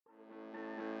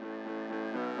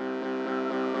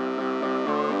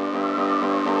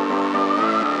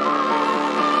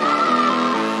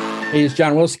Hey, it's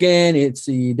John Wilskin. It's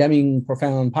the Deming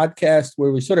Profound podcast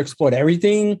where we sort of explore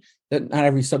everything. That not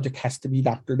every subject has to be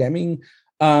Dr. Deming.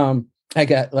 I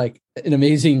got like an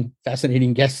amazing,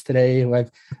 fascinating guest today who I've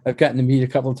gotten to meet a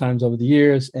couple of times over the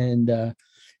years, and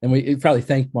we probably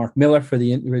thank Mark Miller for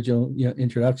the original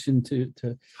introduction to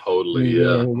totally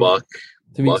Mark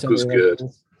was good.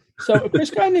 So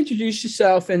Chris, go ahead and introduce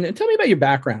yourself and tell me about your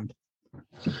background.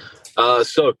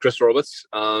 So Chris Roberts,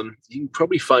 you can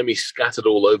probably find me scattered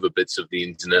all over bits of the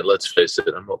internet. Let's face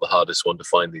it, I'm not the hardest one to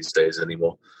find these days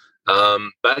anymore.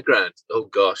 Background, oh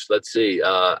gosh, let's see,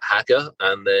 hacker,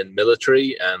 and then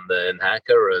military, and then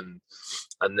hacker, and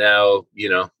now,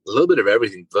 a little bit of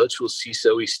everything, virtual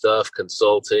CISO-y stuff,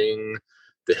 consulting,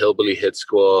 the Hillbilly Hit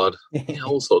Squad,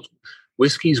 all sorts.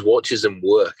 Whiskies, watches, and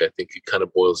work, I think it kind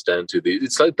of boils down to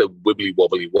it's like the wibbly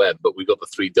wobbly web, but we've got the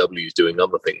 3 W's doing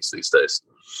other things these days.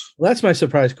 Well, that's my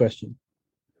surprise question.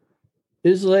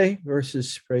 Islay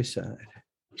versus Sprayside.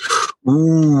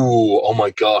 Ooh, oh my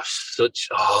gosh,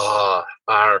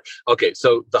 okay,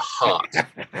 so the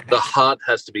heart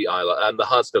has to be Isla, and the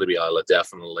heart's got to be Isla,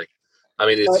 definitely. I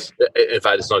mean, in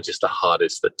fact, it's not just the heart,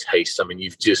 it's the taste. I mean,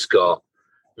 you've just got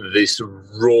this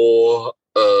raw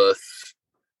earth,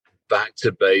 back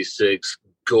to basics,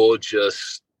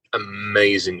 gorgeous,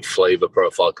 amazing flavor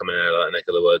profile coming out of that neck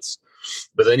of the woods.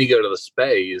 But then you go to the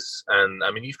Spays, and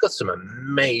I mean, you've got some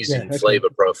amazing flavor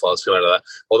profiles coming out of that.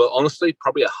 Although, honestly,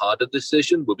 probably a harder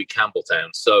decision would be Campbelltown.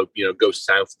 So, go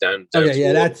south down. Okay,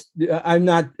 yeah, that's. I'm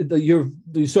not. You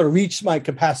sort of reached my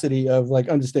capacity of like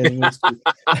understanding whiskey.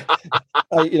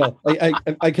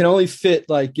 I can only fit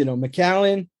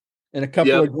Macallan and a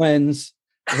couple of Glens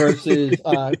versus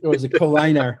it was a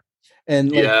Coliner.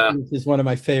 And this is one of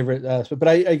my favorite. But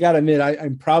I gotta admit,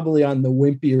 I'm probably on the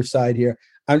wimpier side here.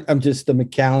 I'm just the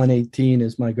Macallan 18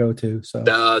 is my go-to. So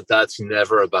that's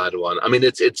never a bad one. I mean,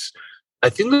 it's. I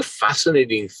think the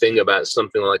fascinating thing about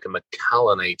something like a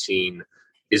Macallan 18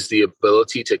 is the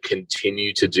ability to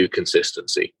continue to do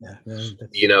consistency.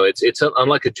 It's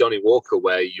unlike a Johnny Walker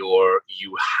where you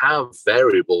have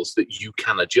variables that you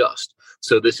can adjust.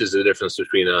 So this is the difference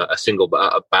between a single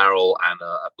barrel and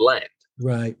a blend.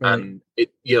 Right. And at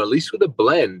least with a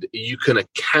blend, you can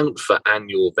account for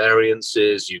annual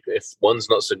variances. If one's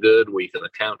not so good, we can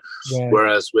account. Right.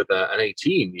 Whereas with an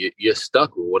 18, you're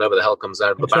stuck with whatever the hell comes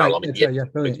out of the barrel. Right.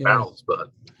 I mean, barrels,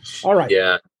 but all right.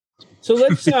 Yeah. So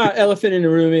let's elephant in the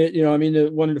room.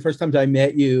 One of the first times I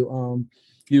met you,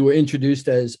 you were introduced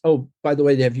as, oh, by the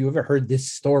way, have you ever heard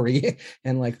this story?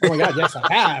 And like, oh my God, yes,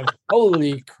 I have.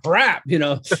 Holy crap.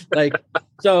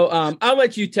 So I'll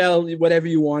let you tell whatever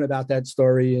you want about that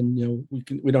story. And,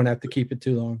 we don't have to keep it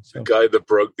too long. So. The guy that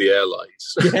broke the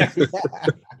airlines. Yeah.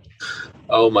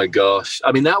 Oh my gosh.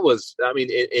 I mean,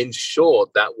 in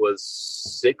short, that was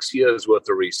 6 years worth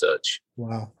of research.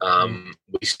 Wow.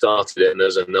 We started it, and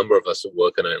there's a number of us that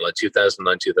work on it, like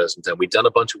 2009, 2010. We'd done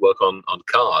a bunch of work on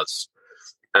cars.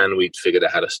 And we'd figured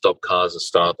out how to stop cars and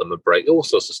start them and brake, all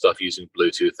sorts of stuff using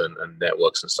Bluetooth and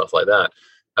networks and stuff like that.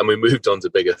 And we moved on to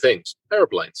bigger things,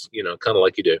 airplanes, kind of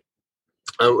like you do.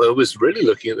 I was really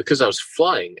looking at it because I was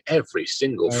flying every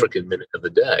single freaking minute of the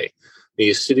day. And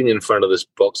you're sitting in front of this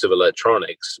box of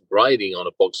electronics, riding on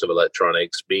a box of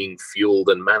electronics, being fueled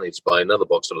and managed by another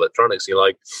box of electronics. You're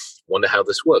like, wonder how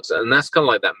this works. And that's kind of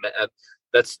like that.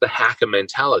 That's the hacker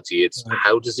mentality. It's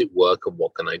how does it work and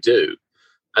what can I do?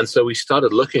 And so we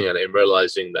started looking at it and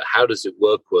realizing that how does it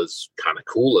work was kind of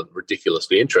cool and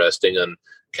ridiculously interesting. And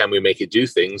can we make it do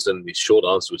things? And the short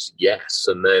answer was yes.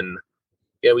 And then,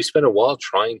 we spent a while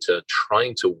trying to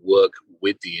work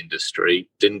with the industry.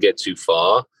 Didn't get too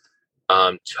far.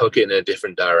 Took it in a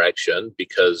different direction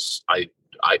because I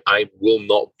will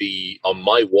not be on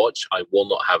my watch. I will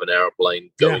not have an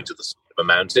airplane going to the side of a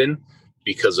mountain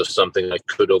because of something I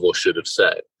could have or should have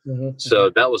said. Mm-hmm.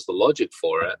 So that was the logic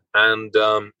for it. And,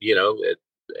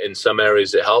 in some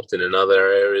areas it helped, and in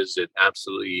other areas it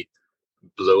absolutely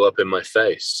blew up in my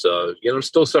face. So, I'm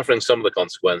still suffering some of the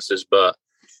consequences, but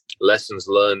lessons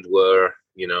learned were,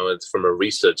 it's from a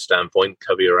research standpoint,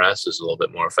 cover your asses a little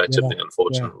bit more effectively,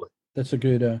 unfortunately. Yeah. That's a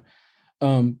good,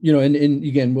 and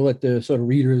again, we'll let the sort of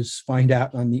readers find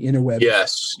out on the interwebs.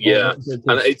 Yes. Yeah.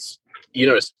 And it's,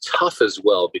 it's tough as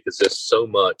well because there's so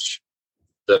much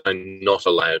that I'm not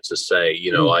allowed to say.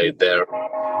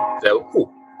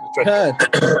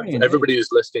 Everybody who's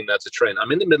listening, that's a train.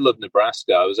 I'm in the middle of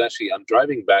Nebraska. I'm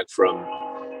driving back from.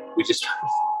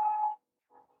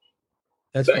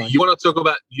 That's fine. You want to talk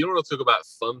about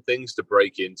fun things to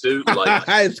break into, like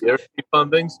fun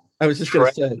things. I was just going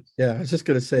to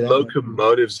say that.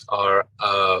 Locomotives are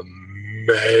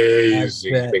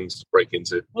amazing things to break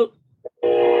into. Well,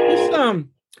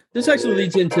 this actually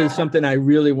leads into something I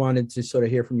really wanted to sort of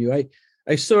hear from you.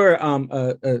 I saw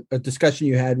a discussion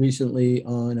you had recently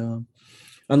on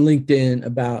LinkedIn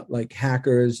about like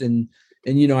hackers and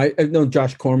I've known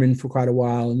Josh Corman for quite a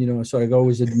while, and so I've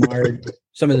always admired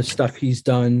some of the stuff he's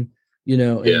done,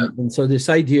 and so this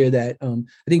idea that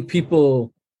I think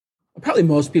people, probably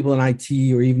most people in IT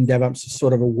or even DevOps, are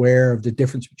sort of aware of the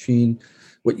difference between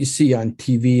what you see on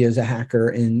TV as a hacker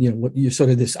and what you sort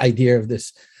of this idea of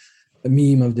this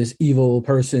meme of this evil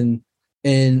person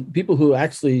and people who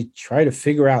actually try to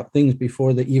figure out things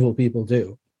before the evil people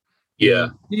do. Yeah.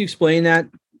 Can you explain that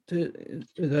to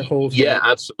the whole story? Yeah,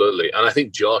 absolutely. And I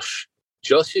think Josh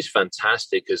is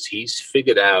fantastic because he's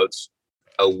figured out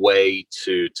a way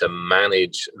to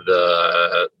manage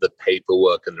the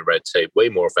paperwork and the red tape way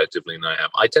more effectively than I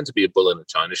have. I tend to be a bull in a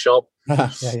china shop. Yeah.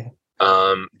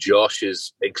 Josh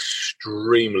is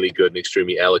extremely good and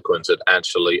extremely eloquent at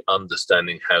actually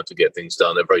understanding how to get things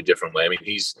done a very different way. I mean,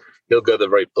 he'll go the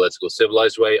very political,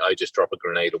 civilized way. I just drop a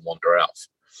grenade and wander out.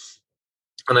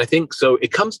 And I think so.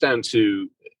 It comes down to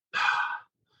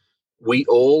we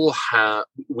all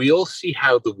see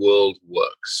how the world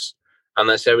works. And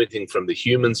that's everything from the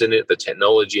humans in it, the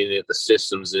technology in it, the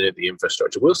systems in it, the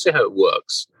infrastructure. We'll see how it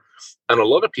works. And a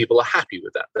lot of people are happy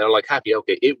with that. They're like, happy,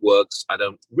 okay, it works. I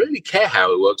don't really care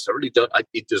how it works. I really don't.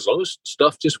 As long as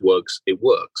stuff just works, it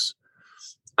works.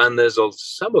 And there's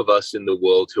some of us in the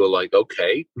world who are like,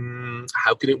 okay,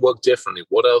 how can it work differently?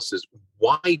 Why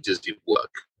does it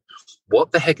work?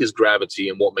 What the heck is gravity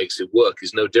and what makes it work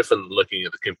is no different than looking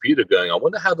at the computer going, I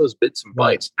wonder how those bits and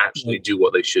bytes actually do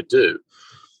what they should do.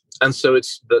 And so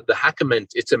it's the hacker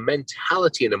it's a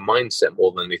mentality and a mindset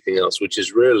more than anything else, which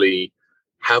is really,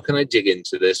 how can I dig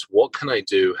into this? What can I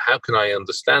do? How can I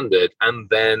understand it? And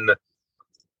then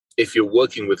if you're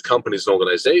working with companies and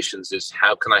organizations, is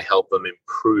how can I help them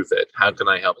improve it? How can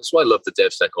I help? That's why I love the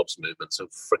DevSecOps movement so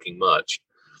freaking much,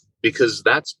 because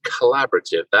that's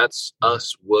collaborative. That's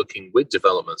us working with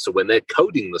development. So when they're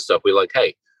coding the stuff, we're like,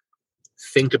 hey,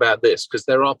 think about this, because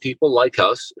there are people like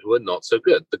us who are not so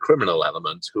good, the criminal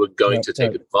element, who are going to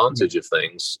take advantage of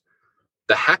things.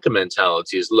 The hacker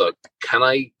mentality is, look, can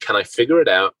I figure it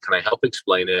out? Can I help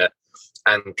explain it?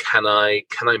 And can I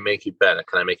make it better?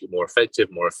 Can I make it more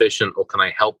effective, more efficient, or can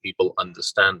I help people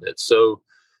understand it? So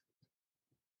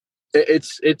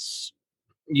it's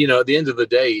at the end of the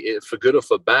day, for good or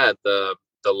for bad,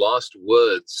 the last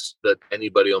words that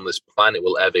anybody on this planet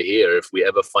will ever hear, if we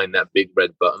ever find that big red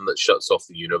button that shuts off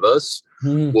the universe,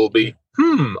 will be,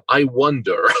 I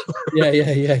wonder. Yeah.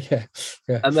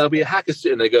 And there'll be a hacker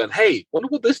sitting there going, hey, wonder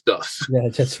what this does. Yeah,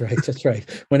 that's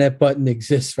right. When that button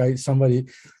exists, right? Somebody,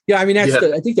 I mean, I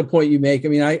think the point you make, I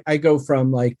mean, I go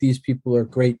from like, these people are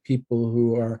great people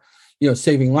who are,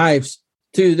 saving lives,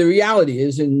 to the reality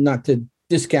is, and not to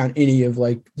discount any of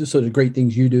like the sort of great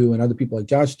things you do and other people like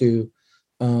Josh do,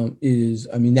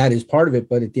 that is part of it.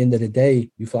 But at the end of the day,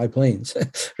 you fly planes,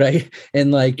 right?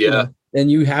 And like,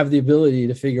 and you have the ability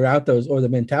to figure out those, or the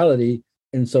mentality.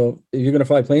 And so if you're going to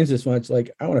fly planes this much,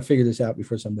 like, I want to figure this out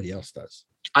before somebody else does.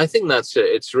 I think that's it.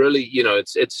 It's really,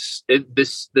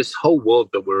 this whole world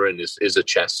that we're in is a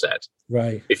chess set.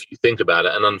 Right. If you think about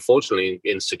it. And unfortunately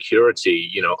in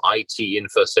security, IT,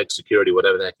 InfoSec security,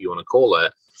 whatever the heck you want to call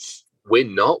it, we're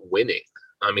not winning.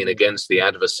 I mean, against the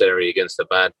adversary, against the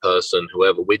bad person,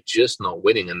 whoever, we're just not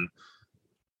winning. And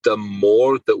the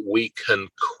more that we can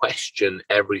question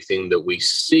everything that we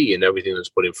see and everything that's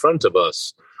put in front of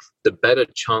us, the better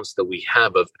chance that we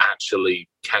have of actually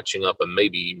catching up and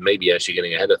maybe actually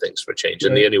getting ahead of things for a change.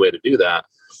 And the only way to do that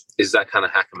is that kind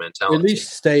of hacker mentality. At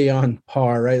least stay on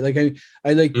par, right? Like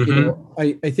I like,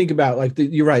 I think about like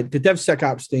you're right, the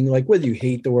DevSecOps thing, like whether you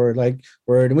hate the word,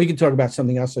 and we can talk about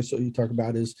something else I saw you talk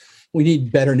about is we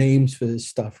need better names for this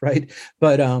stuff, right?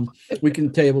 But we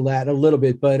can table that a little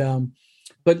bit. But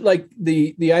like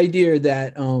the idea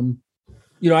that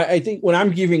I think when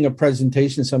I'm giving a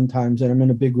presentation sometimes and I'm in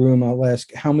a big room, I'll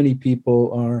ask how many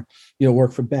people are,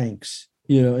 work for banks,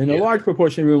 and a large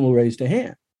proportion of the room will raise their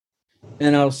hand.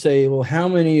 And I'll say, well, how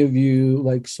many of you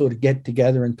like sort of get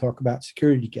together and talk about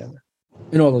security together?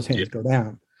 And all those hands go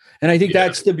down. And I think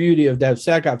that's the beauty of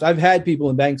DevSecOps. I've had people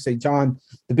in banks say, John,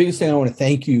 the biggest thing I want to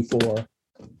thank you for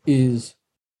is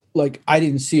like, I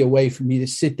didn't see a way for me to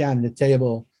sit down at a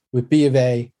table with B of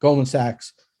A, Goldman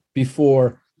Sachs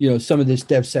before, some of this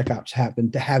DevSecOps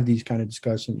happened, to have these kind of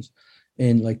discussions.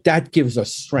 And like, that gives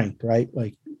us strength, right?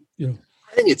 Like, I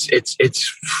think it's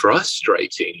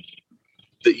frustrating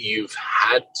that you've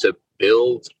had to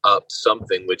build up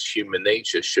something which human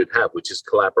nature should have, which is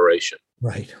collaboration.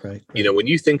 Right. When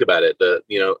you think about it,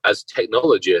 as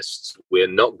technologists, we're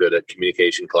not good at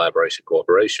communication, collaboration,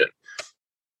 cooperation.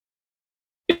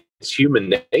 it's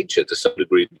human nature to some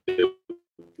degree.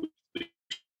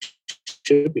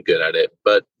 Should be good at it,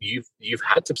 but you've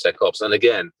had to SecOps, and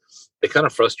again, it kind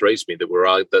of frustrates me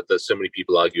that there's so many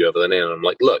people argue over the name. And I'm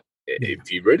like, look,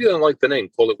 if you really don't like the name,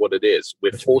 call it what it is.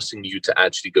 We're forcing you to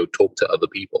actually go talk to other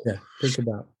people. Yeah, think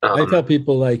about it. I tell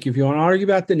people, like, if you want to argue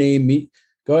about the name,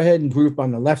 go ahead and group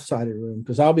on the left side of the room,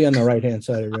 because I'll be on the right hand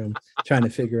side of the room trying to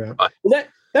figure out. Well,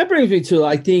 that brings me to,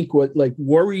 I think, what like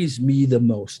worries me the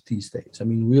most these days. I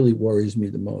mean, really worries me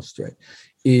the most, right?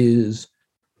 Is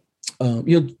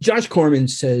Josh Corman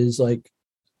says,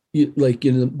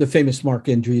 the famous Mark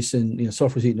Andreessen,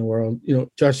 software's eating the world.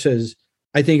 Josh says,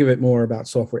 I think of it more about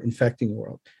software infecting the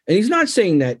world. And he's not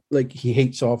saying that like he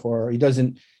hates software, or he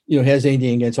doesn't, has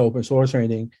anything against open source or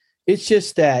anything. It's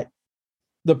just that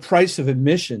the price of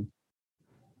admission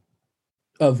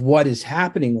of what is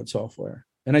happening with software.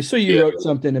 And I saw you wrote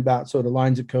something about sort of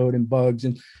lines of code and bugs,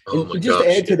 and just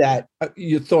add to that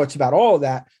your thoughts about all of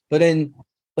that. But then,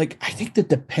 like, I think the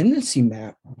dependency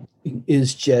map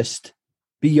is just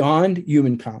beyond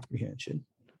human comprehension.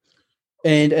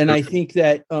 And I think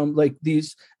that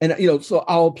so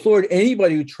I'll applaud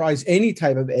anybody who tries any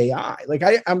type of AI. Like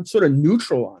I'm sort of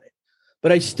neutral on it,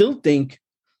 but I still think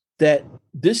that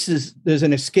there's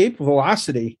an escape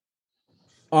velocity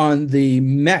on the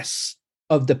mess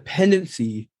of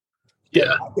dependency.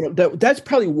 That's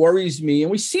probably worries me,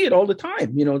 and we see it all the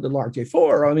time. The large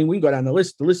J4. I mean, we can go down the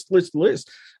list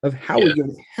of how we get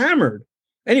hammered.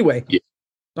 Anyway,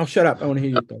 I'll shut up. I want to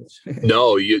hear your thoughts.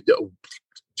 No, you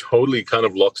totally kind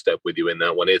of lockstep with you in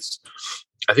that one.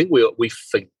 I think we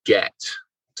forget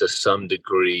to some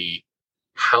degree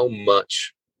how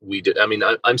much we do. I mean,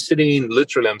 I'm sitting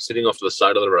off to the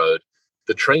side of the road.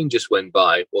 The train just went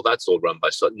by. Well, that's all run by.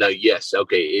 So now, yes,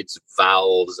 okay, it's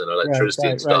valves and electricity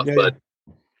and stuff, but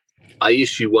I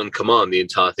issue one command, the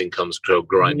entire thing comes to a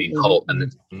grinding halt, and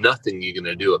there's nothing you're going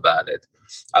to do about it.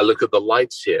 I look at the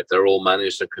lights here; they're all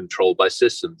managed and controlled by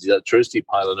systems. The electricity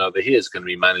pylon over here is going to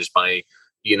be managed by,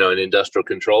 an industrial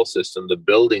control system. The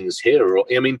buildings here,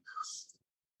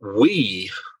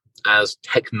 we as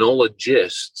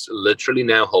technologists literally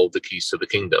now hold the keys to the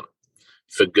kingdom,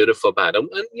 for good or for bad. And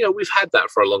we've had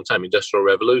that for a long time, Industrial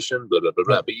Revolution, blah, blah, blah,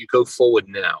 blah. But you go forward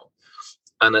now.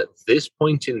 And at this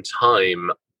point in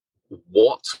time,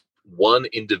 what one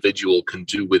individual can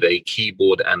do with a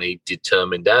keyboard and a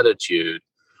determined attitude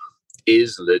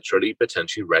is literally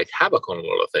potentially wreak havoc on a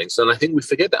lot of things. And I think we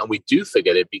forget that. And we do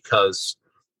forget it because,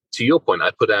 to your point,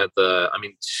 I put out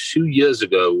 2 years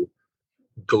ago,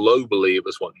 globally, it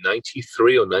was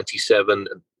 93 or 97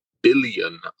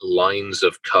 billion lines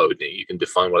of code. Now, you can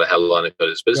define what a hell line of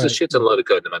code is, but it's a shit ton load of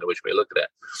code no matter which way you look at it.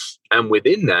 And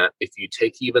within that, if you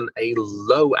take even a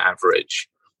low average,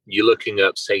 you're looking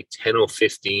at, say, 10 or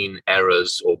 15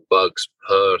 errors or bugs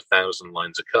per 1,000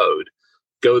 lines of code.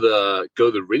 Go the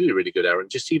really, really good error, and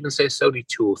just even say it's only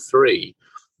 2 or 3,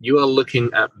 you are looking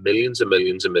at millions and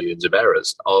millions and millions of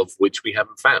errors, of which we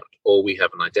haven't found or we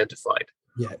haven't identified.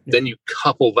 Then you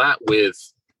couple that with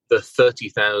the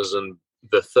 30,000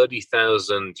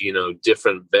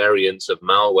 different variants of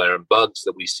malware and bugs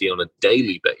that we see on a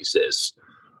daily basis,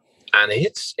 and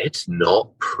it's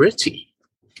not pretty.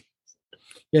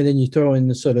 Then you throw in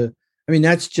the sort of,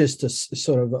 that's just a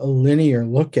sort of a linear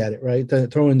look at it, right?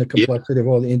 Throw in the complexity of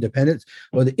all the independence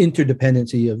or the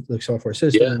interdependency of the software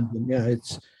system.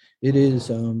 It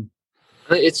is.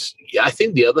 I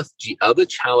think the other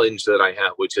challenge that I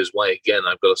have, which is why, again,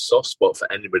 I've got a soft spot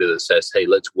for anybody that says, hey,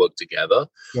 let's work together.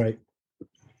 Right.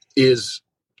 Is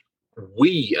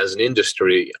we as an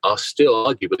industry are still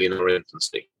arguably in our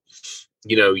infancy.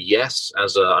 Yes,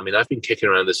 I've been kicking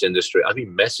around this industry. I've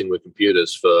been messing with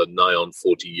computers for nigh on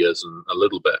 40 years and a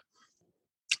little bit.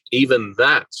 Even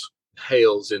that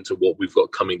pales into what we've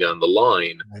got coming down the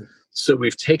line. Right. So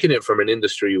we've taken it from an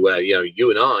industry where, you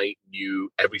and I knew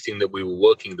everything that we were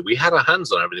working, that we had our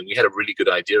hands on everything. We had a really good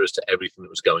idea as to everything that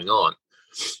was going on.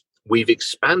 We've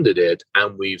expanded it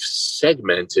and we've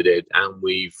segmented it and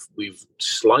we've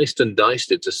sliced and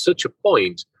diced it to such a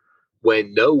point where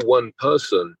no one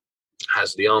person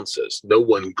has the answers. No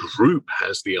one group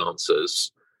has the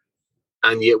answers.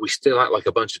 And yet we still act like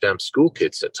a bunch of damn school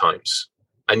kids at times.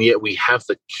 And yet we have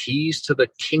the keys to the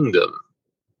kingdom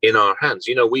in our hands.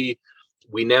 We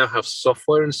now have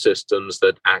software and systems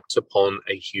that act upon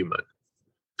a human,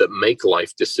 that make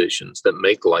life decisions, that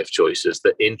make life choices,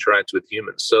 that interact with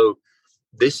humans. So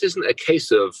this isn't a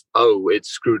case of, it's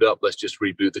screwed up, let's just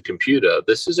reboot the computer.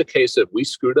 This is a case of, we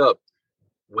screwed up.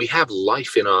 We have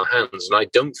life in our hands. And I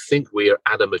don't think we are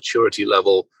at a maturity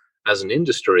level as an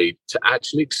industry to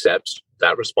actually accept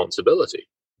that responsibility.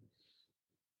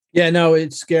 Yeah, no,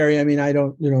 it's scary. I mean, I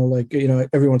don't, like,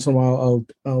 every once in a while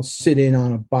I'll sit in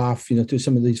on a BOF, to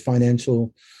some of these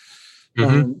financial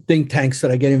think tanks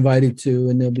that I get invited to,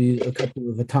 and there'll be a couple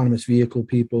of autonomous vehicle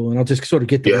people, and I'll just sort of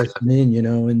get to listen in,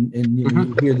 and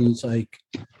you hear these like,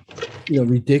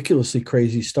 ridiculously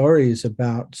crazy stories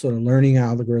about sort of learning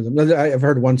algorithms. I've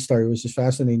heard one story, it was just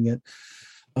fascinating that,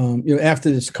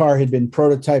 after this car had been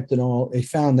prototyped and all, they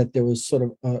found that there was sort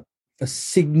of a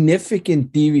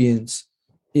significant deviance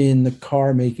in the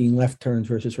car making left turns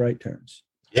versus right turns.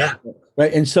 Yeah.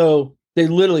 Right. And so they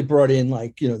literally brought in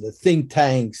like, the think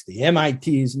tanks, the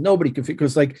MITs, nobody could figure,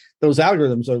 because like those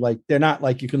algorithms are like, they're not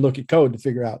like you can look at code to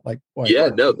figure out like,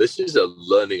 no, this is a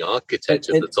learning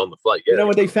architecture that's on the fly. Yeah.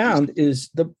 What they found is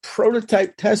the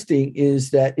prototype testing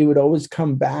is that it would always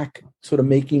come back sort of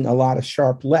making a lot of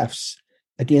sharp lefts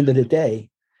at the end of the day.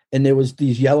 And there was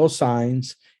these yellow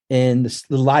signs and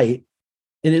the light,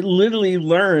 and it literally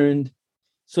learned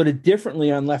sort of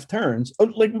differently on left turns,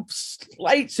 like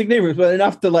slight significance, but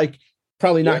enough to like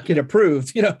probably not get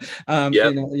approved. There was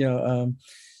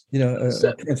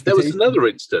another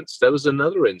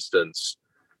instance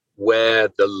where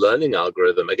the learning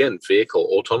algorithm, again,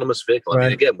 autonomous vehicle. Right. I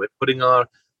mean, again, we're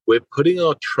putting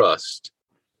our trust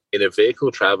in a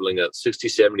vehicle traveling at 60,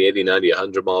 70, 80, 90,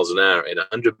 100 miles an hour in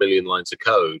 100 million lines of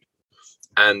code,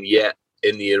 and yet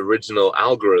in the original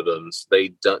algorithms,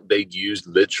 they'd used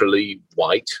literally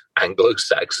white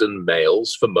Anglo-Saxon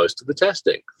males for most of the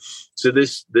testing. So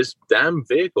this damn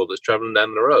vehicle that's traveling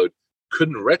down the road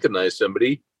couldn't recognize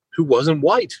somebody who wasn't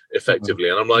white effectively.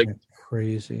 And I'm like,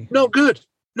 crazy. No good,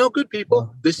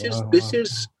 people. This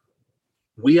is,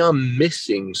 we are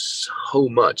missing so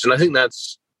much. And I think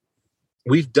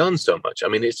we've done so much. I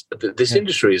mean, this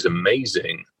industry is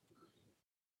amazing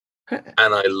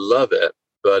and I love it.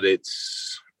 But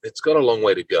it's got a long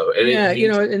way to go. And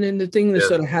and then the thing is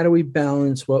sort of how do we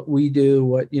balance what we do,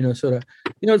 what, sort of,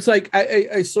 it's like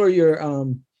I saw your,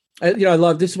 I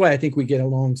love, this is why I think we get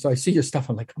along. So I see your stuff.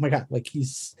 I'm like, oh my God, like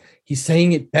he's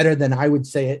saying it better than I would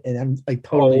say it. And I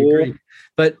totally agree.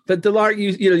 But Delart,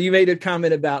 you made a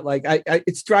comment about like,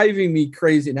 it's driving me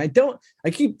crazy. And I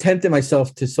keep tempting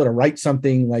myself to sort of write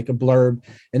something like a blurb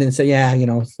and then say,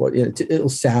 it'll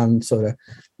sound sort of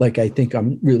like I think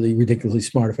I'm really ridiculously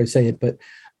smart if I say it. But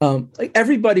like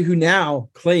everybody who now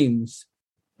claims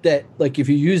that like if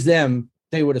you use them,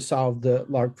 they would have solved the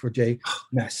Log4j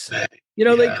mess.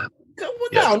 No,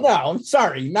 I'm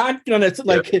sorry, not gonna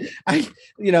like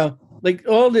like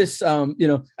all this. I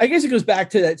guess it goes back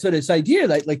to that sort of this idea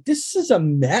that like this is a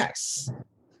mess.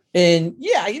 And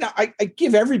I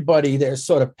give everybody their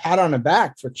sort of pat on the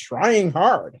back for trying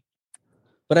hard,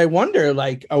 but I wonder,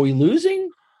 like, are we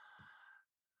losing?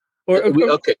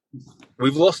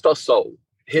 We've lost our soul.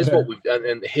 Here's what we've done,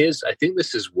 and I think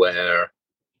this is where,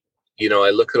 I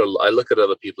look at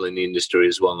other people in the industry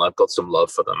as well, and I've got some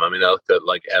love for them. I mean, I look at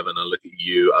like Evan, I look at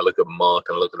you, I look at Mark,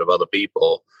 and I look at other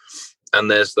people,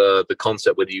 and there's the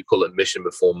concept, whether you call it mission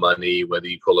before money, whether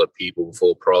you call it people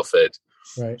before profit.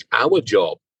 Right. Our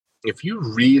job, if you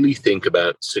really think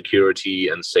about security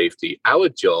and safety, our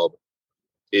job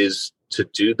is to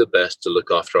do the best to look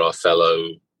after our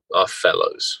fellows.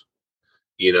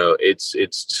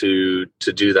 It's to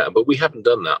do that, but we haven't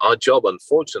done that. Our job,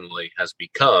 unfortunately, has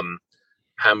become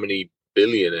how many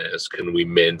billionaires can we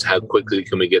mint? How quickly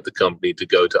can we get the company to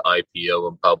go to IPO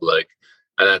and public?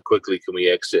 And how quickly can we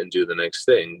exit and do the next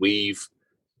thing? We've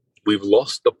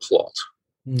lost the plot.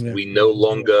 Yeah. We no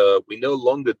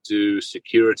longer do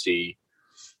security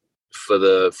for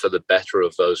the better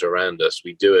of those around us.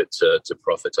 We do it to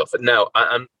profit off it. Now,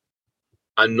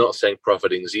 I'm not saying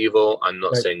profiting is evil. I'm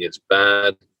not saying it's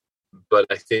bad, but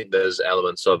I think there's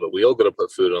elements of it. We all got to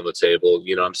put food on the table.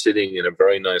 I'm sitting in a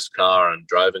very nice car and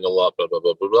driving a lot, blah, blah,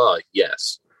 blah, blah, blah.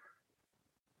 Yes.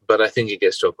 But I think it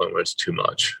gets to a point where it's too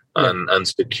much and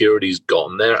security's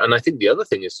gone there. And I think the other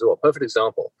thing is, perfect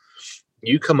example.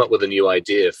 You come up with a new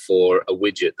idea for a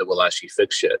widget that will actually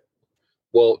fix shit.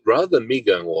 Well, rather than me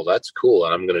going, well, that's cool,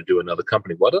 and I'm going to do another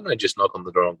company, why don't I just knock on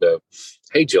the door and go,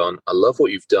 hey, John, I love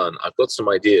what you've done. I've got some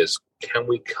ideas. Can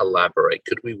we collaborate?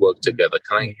 Could we work together?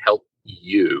 Can I help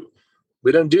you?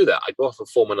 We don't do that. I go off and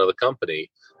form another company,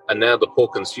 and now the poor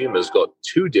consumer's got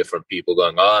two different people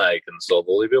going, I can solve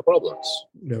all of your problems.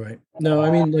 You're right. No, I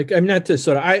mean, like, I'm not to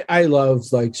sort of, I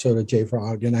love like sort of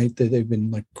JFrog, and they've been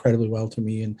like incredibly well to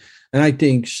me. And I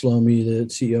think Shlomi, the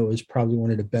CEO, is probably one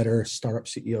of the better startup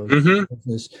CEOs in the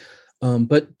business.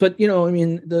 But I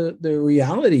mean, the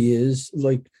reality is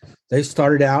like they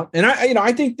started out, and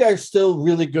I think they're still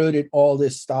really good at all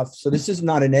this stuff. So this is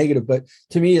not a negative, but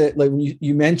to me, like when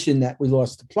you mentioned that we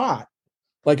lost the plot,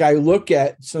 like I look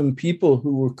at some people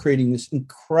who were creating this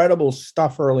incredible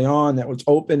stuff early on that was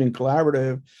open and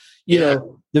collaborative. You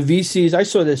know, the VCs, I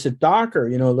saw this at Docker,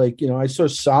 you know, like, you know, I saw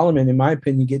Solomon, in my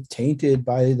opinion, get tainted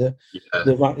by the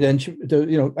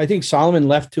you know, I think Solomon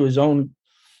left to his own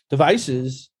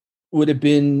devices would have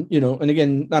been, you know, and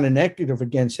again, not a negative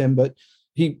against him, but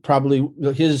he probably,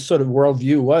 his sort of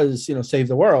worldview was, you know, save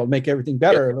the world, make everything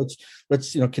better.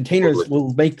 Let's, you know, containers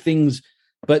will make things,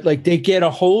 but like they get a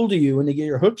hold of you and they get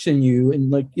your hooks in you. And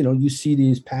like, you know, you see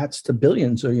these paths to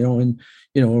billions or, you know, and,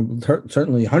 you know,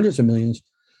 certainly hundreds of millions.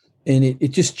 And it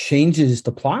just changes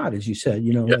the plot, as you said,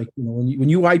 you know, like, you know, when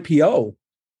you IPO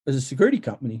as a security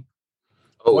company,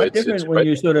 it's different when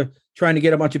you're sort of trying to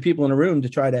get a bunch of people in a room to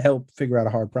try to help figure out a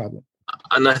hard problem.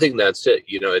 And I think that's it.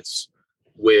 You know, it's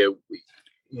where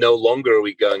no longer are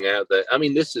we going out there. I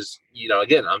mean, this is, you know,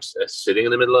 again, I'm sitting in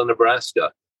the middle of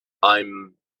Nebraska. I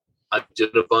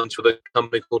did a bunch with a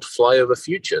company called Flyover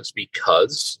Futures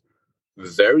because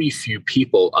very few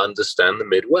people understand the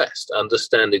Midwest,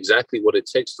 understand exactly what it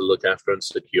takes to look after and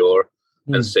secure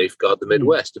and safeguard the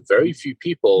Midwest. Very few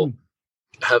people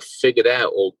have figured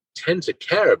out or tend to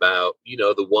care about, you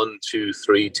know, the 1, 2,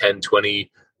 3, 10,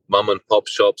 20 mom and pop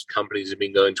shops, companies have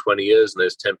been going 20 years and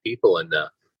there's 10 people in there.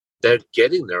 They're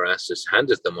getting their asses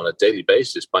handed to them on a daily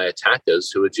basis by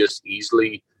attackers who are just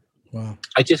easily. Wow.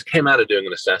 I just came out of doing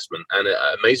an assessment and an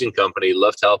amazing company,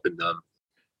 loved helping them.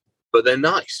 But they're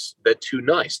nice. They're too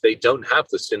nice. They don't have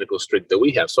the cynical streak that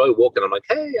we have. So I walk in, I'm like,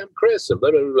 hey, I'm Chris, and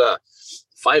blah, blah, blah.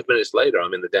 5 minutes later,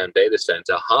 I'm in the damn data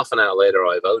center. Half an hour later,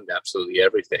 I've owned absolutely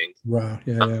everything. Wow.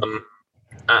 Yeah.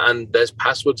 And there's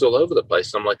passwords all over the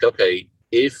place. I'm like, okay,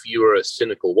 if you were a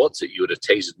cynical what's it, you would have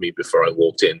tasered me before I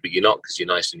walked in, but you're not because you're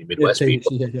nice and you're Midwest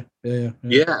people.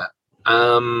 Yeah.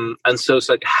 And so it's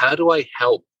like, how do I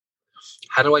help?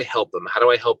 How do I help them? How do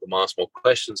I help them ask more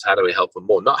questions? How do I help them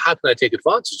more? Not how can I take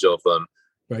advantage of them?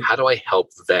 Right. How do I help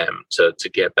them to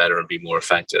get better and be more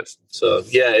effective? So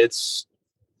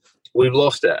we've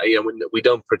lost it. Yeah, we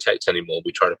don't protect anymore.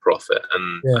 We try to profit,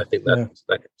 and I think that's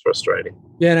frustrating.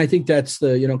 Yeah, and I think that's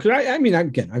the, you know, because I mean,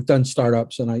 again, I've done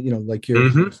startups, and I, you know, like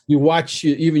you watch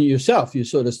even yourself, you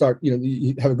sort of start, you know,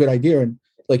 you have a good idea, and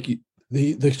like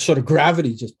the sort of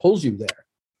gravity just pulls you there.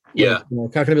 Yeah. Like, you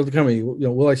know, how can I build a company? You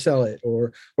know, will I sell it?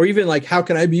 Or even like, how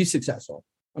can I be successful?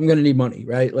 I'm going to need money,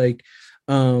 right? Like,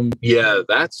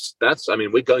 that's, I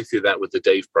mean, we're going through that with the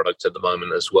Dave product at the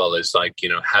moment as well. It's like, you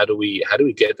know, how do we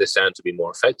get this out to be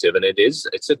more effective? And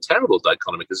it's a terrible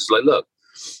dichotomy because it's like, look,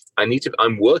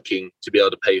 I'm working to be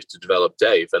able to pay to develop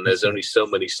Dave. And there's only so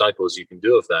many cycles you can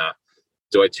do of that.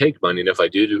 Do I take money? And if I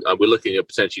do, we're looking at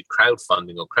potentially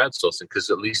crowdfunding or crowdsourcing because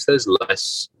at least there's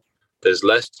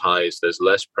less ties, there's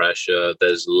less pressure,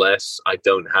 there's less, I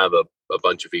don't have a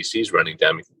bunch of VCs running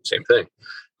down me, same thing.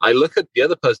 I look at the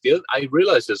other person, I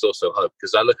realize there's also hope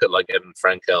because I look at like Evan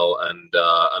Frankel and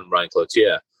Ryan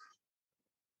Cloutier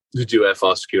who do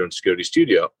FR Secure and Security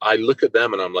Studio. I look at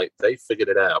them and I'm like, they figured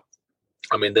it out.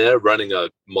 I mean, they're running a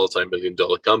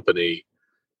multi-million-dollar company,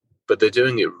 but they're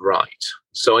doing it right.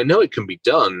 So I know it can be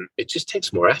done. It just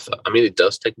takes more effort. I mean, it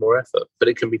does take more effort, but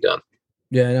it can be done.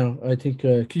 Yeah, I know. I think,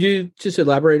 could you just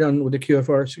elaborate on what the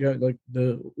QFR, like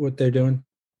what they're doing?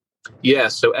 Yeah,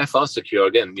 so FR Secure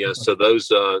again. Yeah, so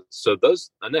those,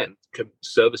 and then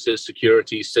services,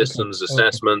 security, systems,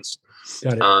 assessments.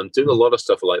 Doing a lot of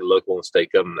stuff with like local and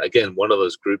state government. Again, one of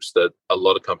those groups that a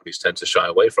lot of companies tend to shy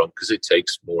away from because it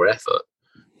takes more effort.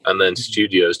 And then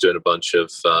studios doing a bunch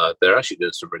of. They're actually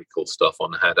doing some really cool stuff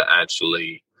on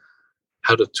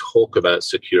how to talk about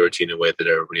security in a way that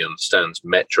everybody understands,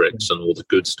 metrics and all the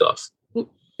good stuff.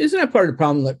 Well, isn't that part of the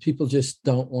problem that people just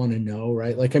don't want to know,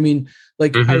 right? Like, I mean,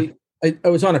 like I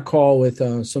was on a call with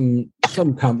some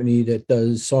company that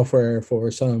does software for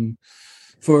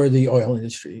the oil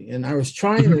industry. And I was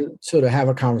trying to sort of have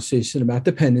a conversation about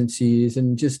dependencies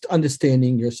and just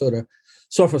understanding your sort of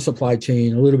software supply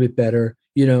chain a little bit better,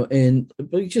 you know,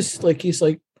 but just like, he's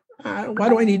like, why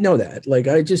do I need to know that? Like,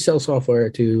 I just sell software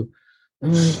to,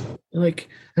 like,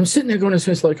 I'm sitting there going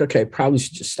to like, okay, probably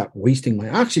should just stop wasting my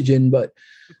oxygen. But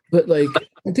like,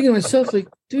 I'm thinking to myself, like,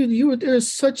 dude,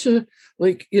 there's such a,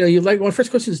 like, you know, you like, well, first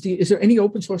question is there any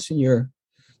open source in your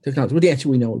technology? Well, the answer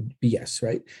we know would be yes,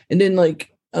 right? And then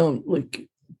like, do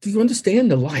you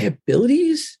understand the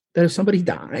liabilities that if somebody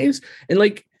dies? And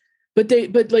like, but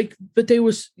they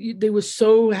were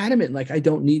so adamant, like, I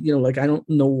don't need, you know, like, I don't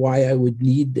know why I would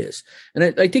need this.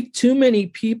 And I think too many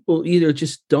people either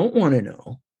just don't want to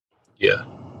know. Yeah.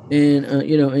 And,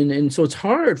 you know, and so it's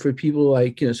hard for people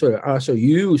like, you know, sort of us or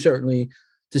you certainly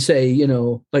to say, you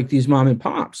know, like these mom and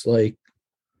pops, like,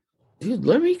 dude,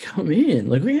 let me come in.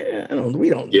 Like, we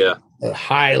don't. Yeah. a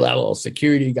high level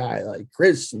security guy like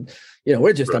Chris, and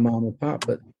we're just a mom and pop,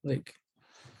 but like.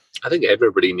 I think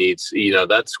everybody needs,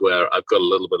 that's where I've got a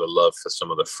little bit of love for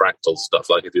some of the fractal stuff,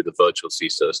 like I do the virtual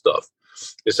CISO stuff.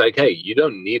 It's like, hey, you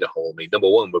don't need a whole me. Number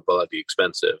one, we're bloody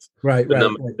expensive. Right.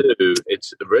 Number two,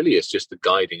 it's just the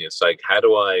guiding. It's like, how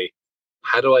do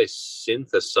we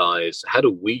synthesize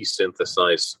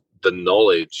the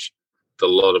knowledge that a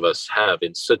lot of us have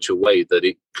in such a way that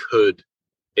it could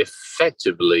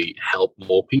effectively help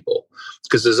more people?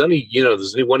 Because there's only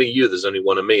one of you, there's only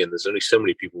one of me, and there's only so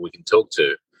many people we can talk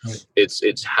to. Right.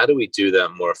 It's how do we do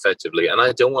that more effectively? And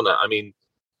I don't want to,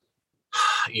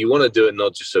 you want to do it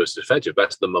not just so it's effective.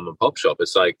 Back to the mom and pop shop.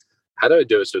 It's like, how do I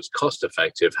do it so it's cost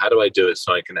effective? How do I do it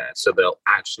so they'll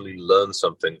actually learn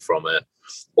something from it?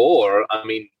 Or,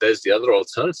 there's the other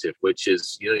alternative, which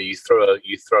is, you throw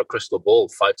a crystal ball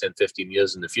 5, 10, 15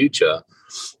 years in the future.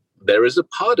 There is a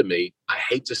part of me, I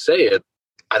hate to say it,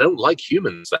 I don't like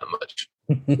humans that much.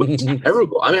 It's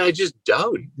terrible. I just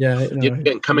don't. Yeah.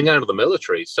 Again, coming out of the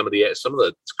military, some of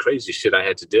the crazy shit I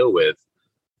had to deal with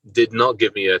did not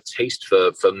give me a taste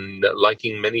for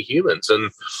liking many humans.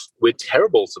 And we're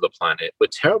terrible to the planet. We're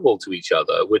terrible to each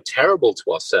other. We're terrible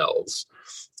to ourselves.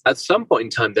 At some point in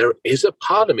time, there is a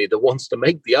part of me that wants to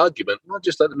make the argument, well,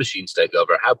 just let the machines take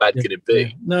over. How bad can it be?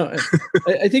 Yeah. No,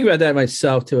 I think about that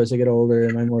myself, too, as I get older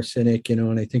and I'm more cynic,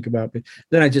 and I think about it.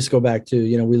 Then I just go back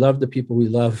to, we love the people we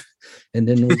love, and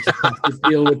then we just have to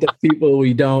deal with the people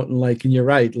we don't. And you're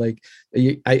right. Like,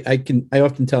 I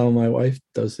often tell my wife,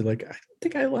 those like, I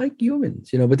think I like humans,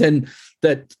 but then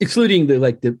that excluding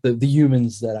the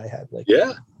humans that I have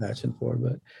passion for.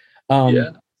 But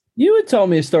you had told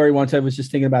me a story once. I was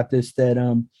just thinking about this that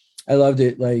I loved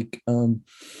it. Like that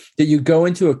you go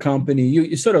into a company,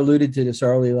 you sort of alluded to this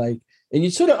early, and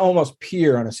you'd sort of almost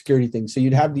peer on a security thing. So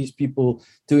you'd have these people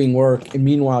doing work, and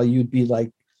meanwhile you'd be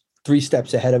like 3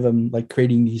 steps ahead of them, like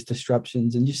creating these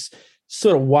disruptions, and just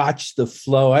sort of watch the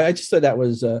flow. I just thought that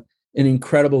was an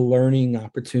incredible learning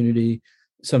opportunity,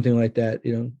 something like that.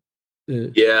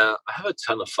 Yeah, I have a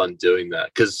ton of fun doing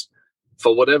that because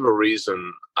for whatever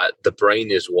reason, the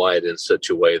brain is wired in such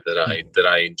a way that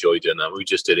I enjoy doing that. We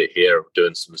just did it here,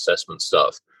 doing some assessment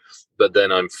stuff. But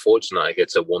then I'm fortunate I get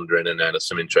to wander in and out of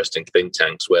some interesting think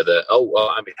tanks where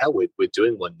we're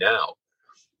doing one now.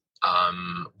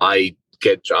 I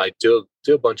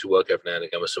do a bunch of work every now and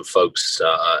again with some folks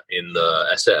in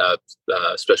the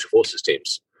special forces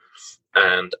teams,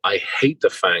 and I hate the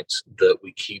fact that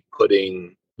we keep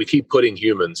putting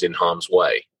humans in harm's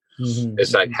way. Mm-hmm.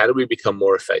 It's like, how do we become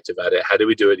more effective at it? How do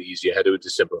we do it easier? How do we do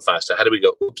simple and faster? How do we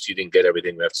go, oops, you didn't get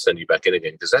everything, we have to send you back in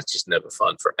again? Because that's just never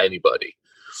fun for anybody.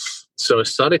 So I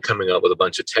started coming up with a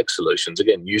bunch of tech solutions,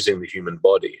 again, using the human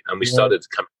body. And we started to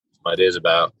come up with ideas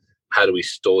about how do we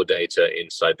store data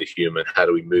inside the human? How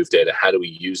do we move data? How do we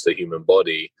use the human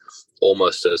body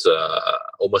almost as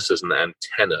an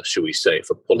antenna, should we say,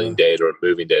 for pulling data and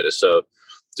moving data? So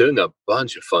doing a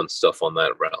bunch of fun stuff on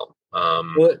that realm.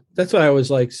 Well, that's why I was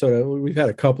like, sort of, we've had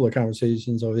a couple of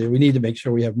conversations over there. We need to make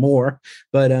sure we have more,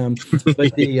 but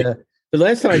the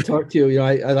last time I talked to you,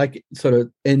 I like sort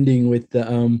of ending with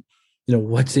the,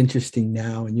 what's interesting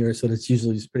now. And you're sort of, it's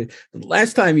usually pretty, the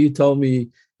last time you told me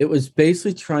it was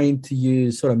basically trying to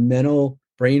use sort of mental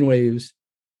brainwaves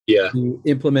to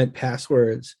implement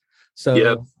passwords.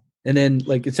 So, and then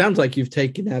it sounds like you've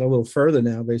taken that a little further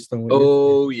now based on what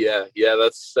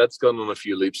that's gone on a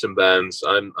few leaps and bounds.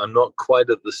 I'm not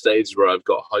quite at the stage where I've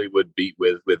got Hollywood beat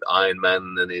with Iron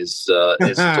Man and his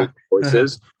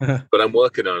voices, but I'm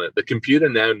working on it. The computer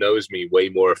now knows me way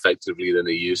more effectively than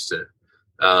it used to.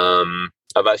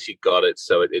 I've actually got it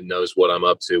so it knows what I'm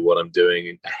up to, what I'm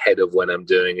doing ahead of when I'm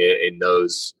doing it. It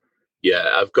knows,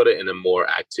 I've got it in a more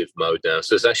active mode now.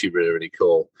 So it's actually really, really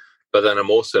cool. But then I'm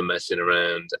also messing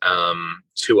around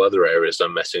 2 other areas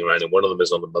I'm messing around. And one of them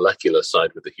is on the molecular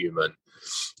side with the human.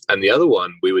 And the other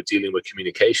one, we were dealing with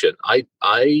communication.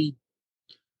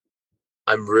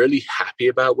 I'm really happy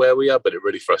about where we are, but it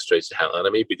really frustrates the hell out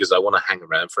of me because I want to hang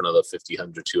around for another 50,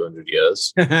 100, 200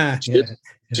 years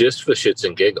just for shits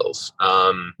and giggles.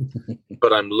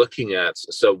 But I'm looking at,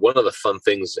 so one of the fun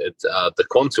things at the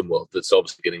quantum world that's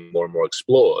obviously getting more and more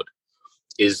explored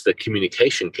is the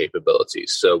communication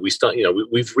capabilities. So we start,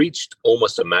 we've reached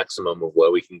almost a maximum of where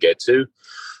we can get to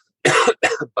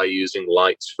by using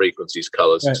lights, frequencies,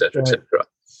 colors, etc., etc.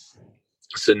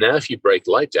 So now if you break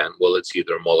light down, well, it's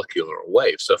either a molecule or a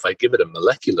wave. So if I give it a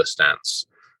molecular stance,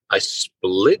 I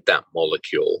split that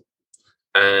molecule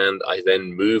and I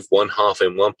then move one half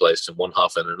in one place and one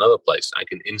half in another place. I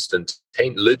can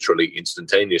literally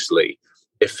instantaneously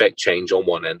effect change on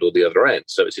one end or the other end.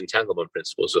 So it's entanglement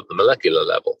principles at the molecular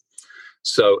level.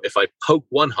 So if I poke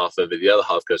one half of it, the other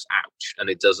half goes ouch, and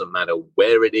it doesn't matter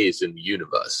where it is in the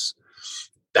universe.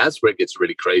 That's where it gets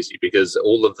really crazy, because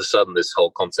all of a sudden this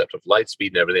whole concept of light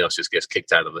speed and everything else just gets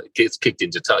kicked out of it, gets kicked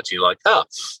into touch. And you're like,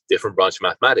 different branch of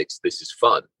mathematics. This is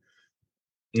fun.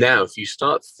 Now, if you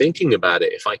start thinking about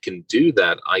it, if I can do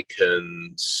that, I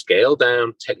can scale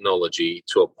down technology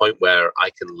to a point where I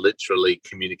can literally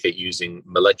communicate using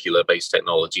molecular-based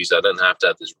technologies. I don't have to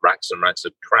have this racks and racks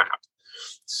of crap.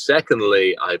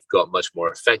 Secondly, I've got much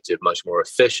more effective, much more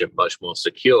efficient, much more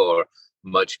secure,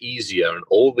 much easier, and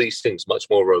all these things, much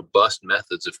more robust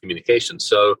methods of communication.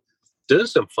 So doing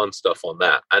some fun stuff on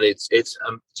that. And it's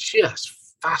just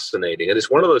fascinating. And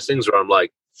it's one of those things where I'm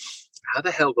like, how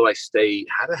the hell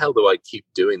do I keep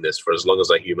doing this for as long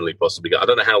as I humanly possibly can? I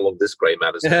don't know how long this gray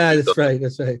matter is. Yeah, that's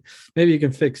right. Maybe you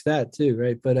can fix that too,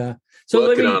 right? But so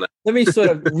let me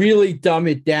sort of really dumb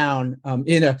it down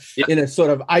in a sort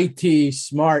of IT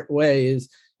smart way. Is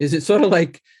it sort of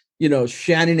like,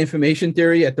 Shannon information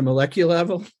theory at the molecular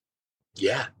level?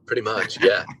 Yeah, pretty much.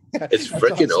 Yeah, it's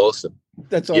freaking awesome.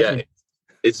 That's awesome. Yeah.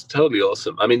 It's totally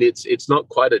awesome. I mean, it's not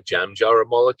quite a jam jar of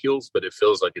molecules, but it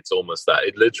feels like it's almost that.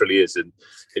 It literally is. And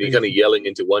you're kind of yelling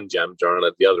into one jam jar, and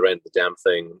at the other end, the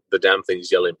damn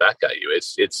thing's yelling back at you.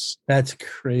 It's that's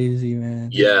crazy, man.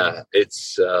 Yeah,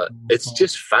 it's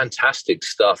just fantastic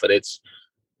stuff. And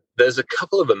there's a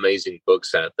couple of amazing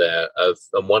books out there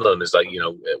and one of them is like,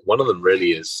 one of them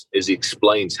really is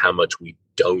explains how much we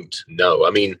don't know.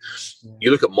 I mean,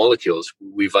 you look at molecules,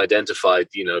 we've identified,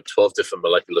 12 different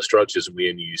molecular structures, and we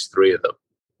only use 3 of them.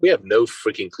 We have no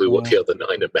freaking clue what the other 9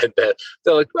 are meant.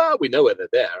 They're like, well, we know where they're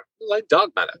there. Like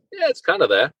dark matter. Yeah, it's kind of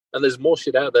there. And there's more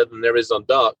shit out there than there is on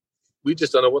dark. We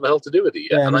just don't know what the hell to do with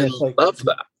it yet. Yeah, and I love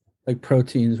that. Like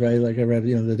proteins, right? Like I read,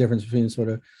 the difference between sort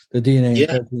of the DNA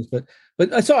and proteins.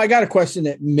 But so I got a question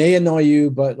that may annoy you,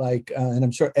 but and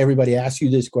I'm sure everybody asks you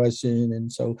this question,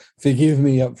 and so forgive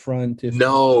me up front.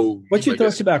 What's your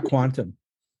thoughts about quantum?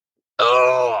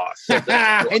 Oh,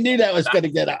 I knew that was going to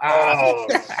get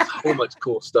so much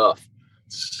cool stuff.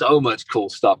 So much cool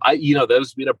stuff.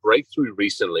 There's been a breakthrough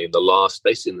recently in the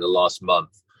last month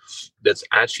that's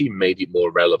actually made it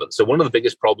more relevant. So one of the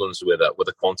biggest problems with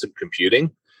a quantum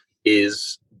computing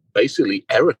is basically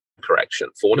error correction,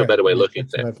 for want of a better way of looking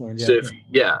at it. So if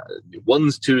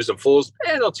ones, twos, and fours,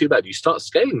 not too bad. You start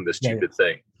scaling this stupid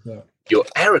thing. Yeah. Your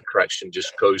error correction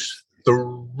just goes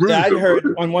through. Yeah, I'd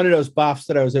heard on one of those BOFs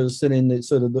that I was listening that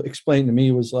sort of explained to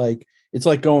me was like, it's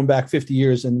like going back 50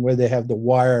 years and where they have the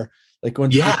wire, like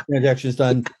when the transaction is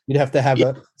done, you'd have to have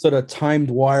a sort of timed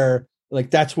wire. Like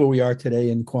that's where we are today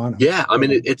in quantum. Yeah, I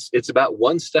mean it's about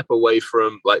one step away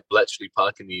from like Bletchley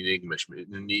Park and the Enigma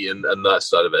and that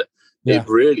side of it. Yeah. It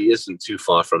really isn't too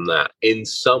far from that in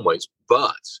some ways.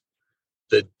 But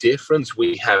the difference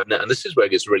we have now, and this is where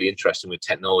it gets really interesting with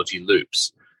technology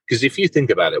loops, because if you think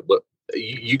about it,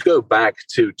 you go back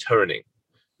to Turing,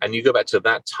 and you go back to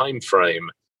that time frame.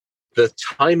 The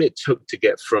time it took to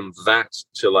get from that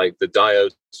to like the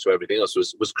diodes to everything else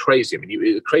was crazy. I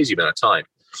mean, a crazy amount of time.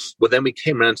 Well, then we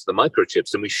came around to the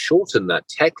microchips and we shortened that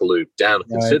tech loop down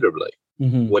considerably.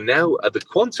 Mm-hmm. Well, now at the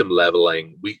quantum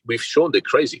leveling, we've shortened it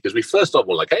crazy, because we first off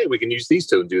were like, hey, we can use these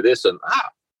 2 and do this, and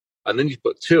then you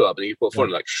put 2 up and you put 4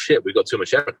 and like, shit, we got too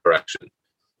much error correction.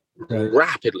 Right.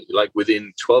 Rapidly, like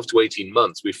within 12 to 18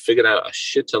 months, we figured out a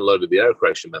shit ton load of the error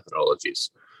correction methodologies.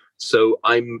 So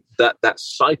that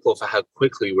cycle for how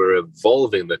quickly we're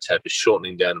evolving the tech is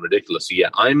shortening down ridiculously.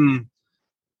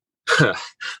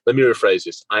 Let me rephrase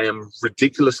this. I am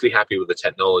ridiculously happy with the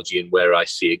technology and where I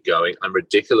see it going. I'm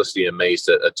ridiculously amazed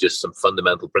at just some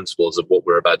fundamental principles of what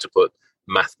we're about to put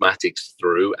mathematics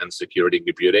through and security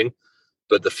computing.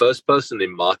 But the first person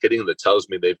in marketing that tells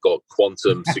me they've got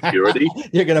quantum security,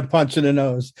 you're going to punch in the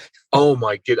nose. Oh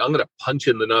my God. I'm going to punch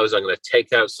in the nose. I'm going to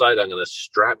take outside. I'm going to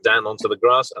strap down onto the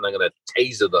grass, and I'm going to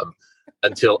taser them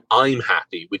until I'm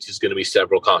happy, which is going to be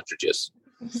several cartridges.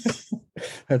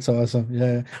 That's awesome.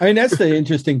 Yeah, I mean that's the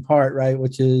interesting part, right?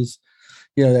 Which is,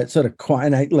 that sort of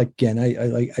and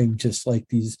I'm just like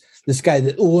this guy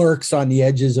that lurks on the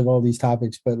edges of all these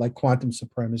topics, but like quantum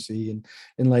supremacy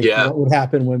and what would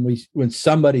happen when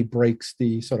somebody breaks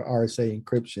the sort of RSA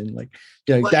encryption? Like,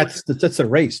 that's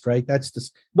erased, right?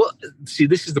 See,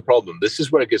 this is the problem. This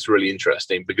is where it gets really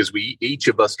interesting, because each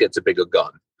of us gets a bigger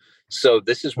gun. So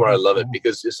this is where I love it,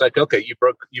 because it's like, okay, you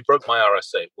broke my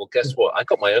RSA. Well, guess what? I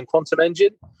got my own quantum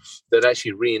engine that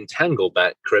actually re-entangled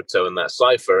that crypto and that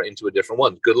cipher into a different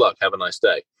one. Good luck. Have a nice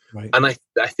day. Right. And I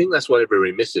think that's what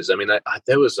everybody misses. I mean,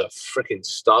 there was a freaking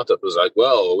startup that was like,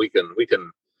 well, we can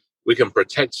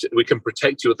protect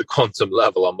you at the quantum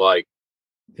level. I'm like,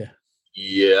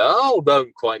 Yeah,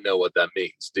 don't quite know what that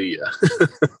means, do you?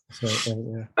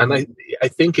 Yeah. And I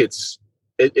think it's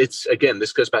again,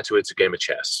 this goes back to it's a game of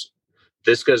chess.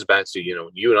 This goes back to,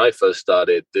 when you and I first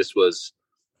started, this was,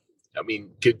 I mean,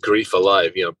 good grief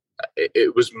alive,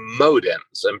 it was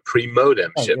modems and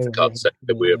pre-modem shit, for God's sake,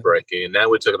 that we were breaking. And now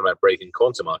we're talking about breaking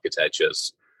quantum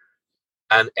architectures.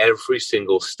 And every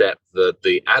single step that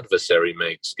the adversary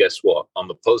makes, guess what? On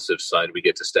the positive side, we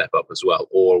get to step up as well,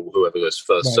 or whoever goes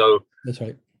first. Right. So that's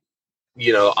right.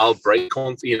 I'll break,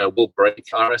 we'll break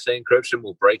RSA encryption,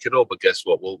 we'll break it all, but guess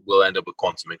what? We'll end up with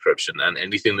quantum encryption, and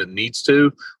anything that needs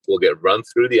to will get run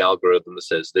through the algorithm that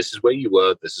says this is where you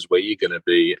were, this is where you're going to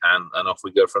be, and off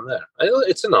we go from there.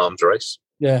 It's an arms race.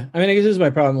 Yeah, I mean, I guess this is my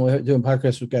problem with doing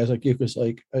podcasts with guys like you, because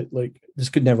like this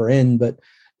could never end. But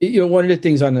one of the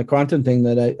things on the quantum thing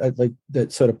that I like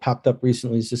that sort of popped up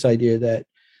recently is this idea that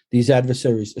these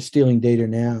adversaries are stealing data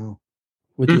now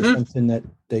with the assumption that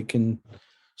they can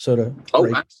sort of.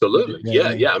 Oh, absolutely.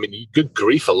 Yeah. I mean, good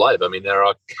grief alive. I mean, there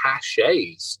are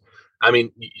caches. I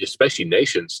mean, especially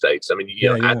nation states. I mean,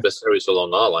 adversaries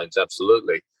along our lines,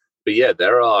 absolutely. But yeah,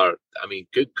 there are. I mean,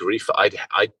 good grief. I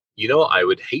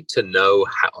would hate to know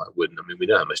how. I wouldn't. I mean, we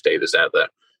know how much data is out there.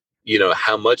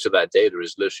 How much of that data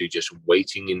is literally just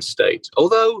waiting in state.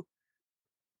 Although,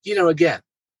 again,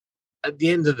 at the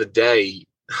end of the day,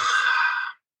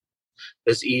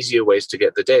 there's easier ways to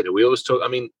get the data. We always talk. I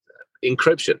mean,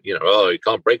 encryption, you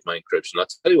can't break my encryption. I'll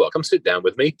tell you what, come sit down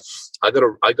with me. I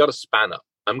got a spanner.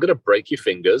 I'm going to break your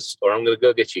fingers, or I'm going to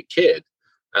go get your kid,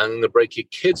 and I'm going to break your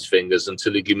kid's fingers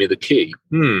until you give me the key.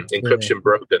 Encryption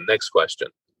broken. Next question.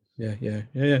 Yeah.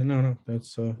 No.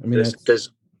 That's, I mean, there's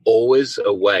always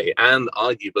a way. And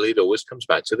arguably it always comes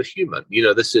back to the human.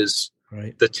 This is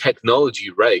the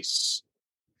technology race.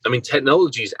 I mean,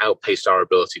 technology's outpaced our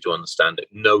ability to understand it.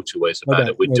 No two ways about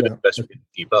it. We're doing the best we can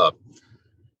keep up.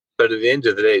 But at the end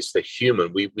of the day, it's the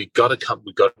human. We got to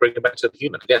bring it back to the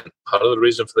human. Again, part of the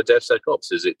reason for the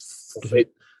DevSecOps is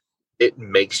it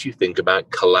makes you think about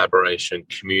collaboration,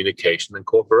 communication, and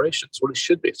cooperation. It's what it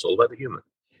should be. It's all about the human.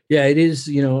 Yeah, it is.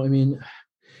 I mean,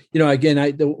 again,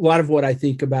 a lot of what I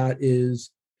think about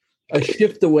is a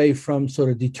shift away from sort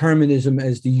of determinism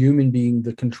as the human being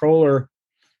the controller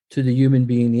to the human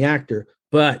being the actor.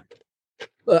 But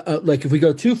like if we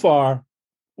go too far,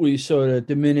 we sort of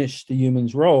diminish the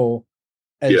human's role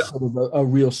as sort of a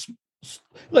real,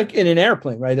 like in an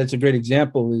airplane, right? That's a great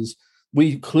example. Is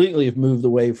we clearly have moved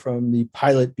away from the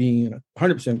pilot being in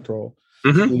 100% control,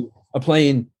 to a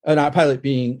plane, not pilot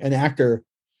being an actor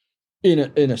in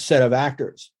a set of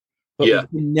actors. But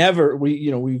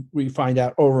we find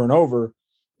out over and over,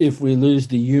 if we lose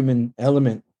the human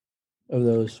element of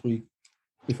those, we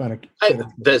find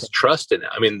there's trust in it.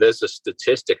 I mean, there's a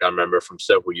statistic I remember from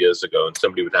several years ago, and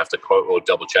somebody would have to quote or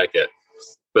double check it,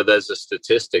 but there's a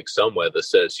statistic somewhere that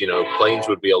says, planes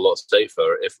would be a lot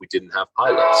safer if we didn't have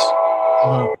pilots.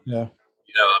 Yeah.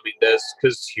 I mean,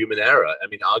 because human error. I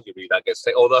mean, arguably that gets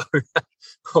taken.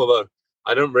 Although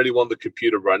I don't really want the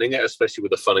computer running it, especially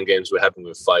with the fun and games we're having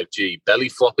with 5G. Belly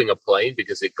flopping a plane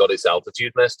because it got its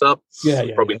altitude messed up.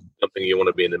 Probably something you want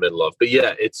to be in the middle of. But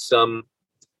yeah, it's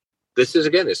this is,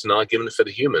 again, it's an argument for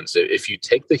the humans. If you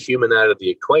take the human out of the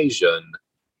equation,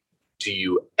 do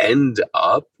you end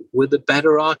up with a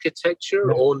better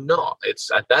architecture or not?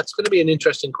 That's going to be an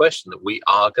interesting question that we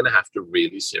are going to have to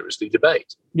really seriously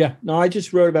debate. Yeah, no, I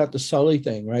just wrote about the Sully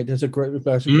thing, right? That's a great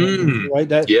right?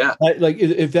 Like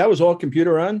if that was all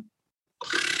computer run,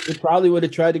 it probably would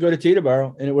have tried to go to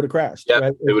Teterboro and it would have crashed. Yeah,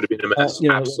 right? It would have been a mess.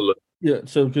 Absolutely. Yeah,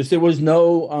 so because there was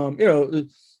no,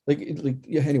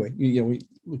 anyway,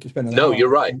 we could spend. No, you're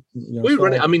right. We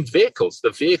run it. I mean,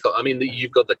 the vehicle. I mean,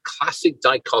 you've got the classic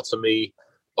dichotomy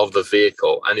of the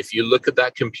vehicle, and if you look at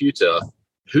that computer,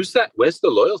 who's that? Where's the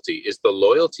loyalty? Is the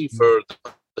loyalty for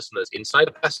the person that's inside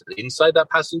that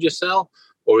passenger cell,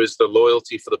 or is the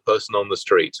loyalty for the person on the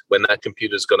street when that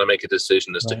computer's going to make a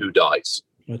decision as to who dies?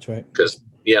 That's right. Because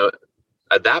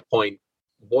at that point,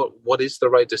 what is the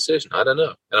right decision? I don't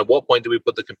know. And at what point do we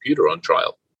put the computer on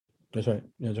trial? That's right.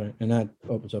 And that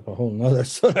opens up a whole nother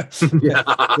sort of,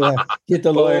 get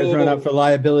the lawyers run up for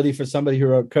liability for somebody who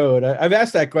wrote code. I've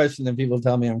asked that question and people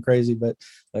tell me I'm crazy, but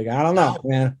I don't know,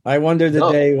 man. I wonder the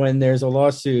day when there's a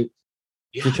lawsuit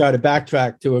to try to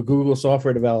backtrack to a Google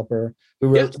software developer who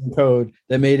wrote some code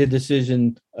that made a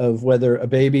decision of whether a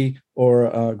baby or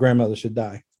a grandmother should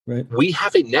die. Right. We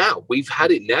have it now. We've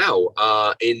had it now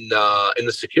in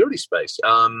the security space.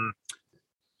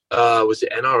 Was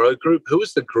it NRO Group? Who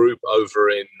was the group over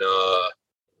in?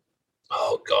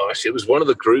 It was one of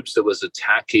the groups that was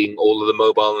attacking all of the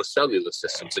mobile and cellular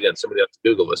systems. Again, somebody has to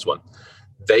Google this one.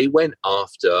 They went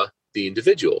after the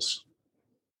individuals.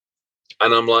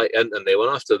 And I'm like, and they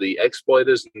went after the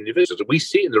exploiters and the individuals. We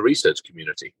see it in the research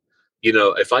community. You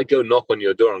know, if I go knock on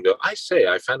your door and go, I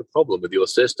found a problem with your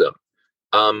system,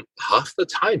 half the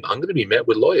time I'm going to be met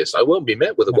with lawyers. I won't be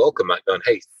met with a welcome mat going,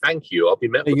 hey, thank you. I'll be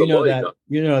met with a lawyer.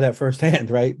 You know that firsthand,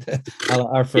 right?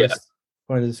 Our first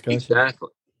point of discussion. Exactly.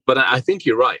 But I think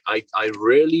you're right.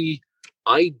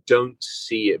 I don't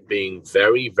see it being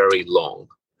very, very long.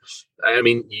 I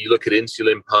mean, you look at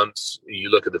insulin pumps, you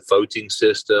look at the voting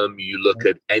system, you look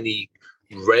at any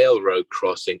railroad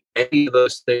crossing, any of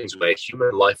those things where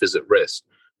human life is at risk.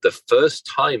 The first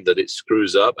time that it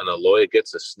screws up and a lawyer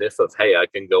gets a sniff of, hey, I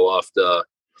can go after,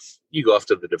 you go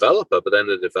after the developer, but then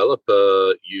the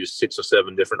developer used 6 or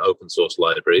 7 different open source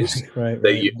libraries.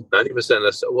 They use 90%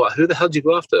 of well, who the hell did you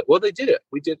go after? Well, they did it.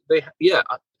 We did.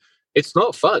 It's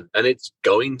not fun. And it's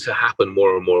going to happen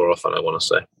more and more often, I want to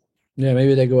say. Yeah,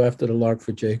 maybe they go after the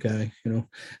Log4j guy, you know.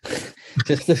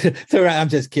 I'm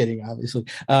just kidding, obviously.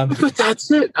 But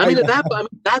that's it. I mean,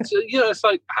 that's it's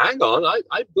like, hang on,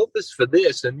 I built this for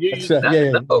this, and you use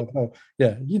that.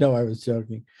 Yeah, you know, I was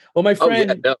joking. Well, my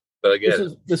friend,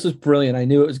 this is brilliant. I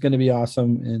knew it was going to be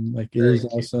awesome, and like it is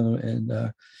awesome,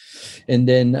 and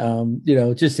then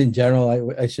just in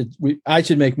general, I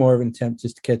should make more of an attempt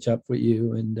just to catch up with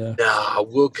you. And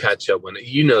we'll catch up when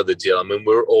you know the deal. I mean,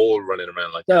 we're all running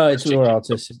around like we're all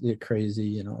just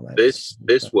crazy and all that.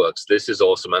 This works. This is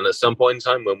awesome. And at some point in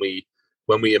time, when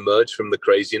we emerge from the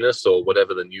craziness or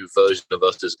whatever the new version of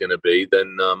us is going to be,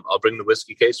 then I'll bring the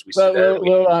whiskey case.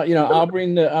 I'll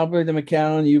bring the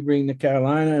Macallan, you bring the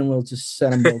Carolina, and we'll just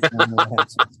set them both down.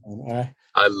 All right.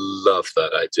 I love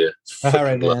that idea. All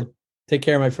right, man. Take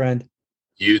care, my friend.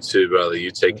 You too, brother. You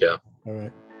take care. All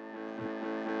right.